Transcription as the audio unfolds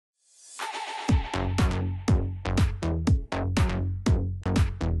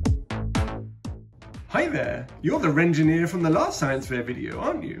Hi there, you're the Rengineer from the last science fair video,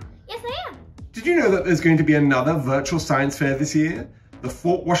 aren't you? Yes, I am. Did you know that there's going to be another virtual science fair this year? The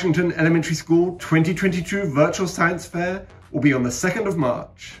Fort Washington Elementary School 2022 Virtual Science Fair will be on the 2nd of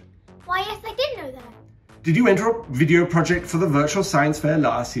March. Why, yes, I did know that. Did you enter a video project for the virtual science fair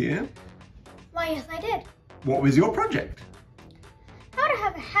last year? Why, yes, I did. What was your project? How to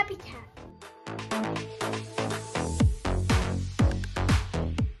have a happy cat.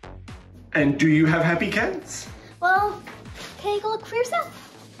 And do you have happy cats? Well, take a look for yourself.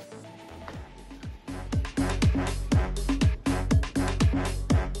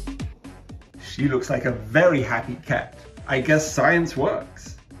 She looks like a very happy cat. I guess science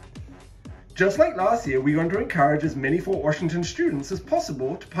works. Just like last year, we want to encourage as many Fort Washington students as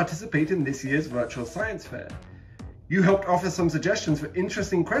possible to participate in this year's virtual science fair. You helped offer some suggestions for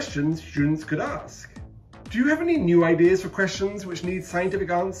interesting questions students could ask. Do you have any new ideas for questions which need scientific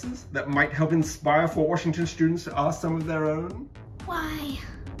answers that might help inspire Fort Washington students to ask some of their own? Why,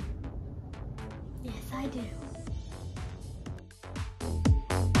 yes, I do.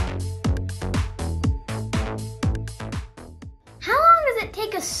 How long does it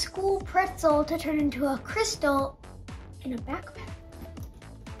take a school pretzel to turn into a crystal in a backpack?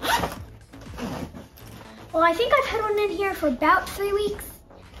 Well, I think I've had one in here for about 3 weeks.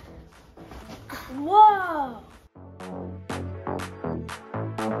 Whoa!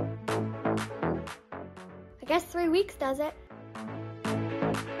 I guess 3 weeks does it.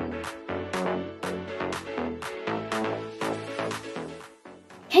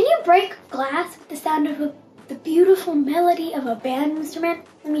 Can you break glass with the sound of the beautiful melody of a band instrument?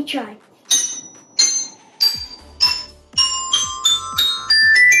 Let me try.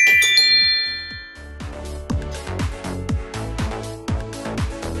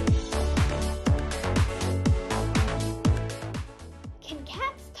 Can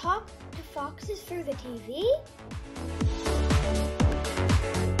cats talk to foxes through the TV?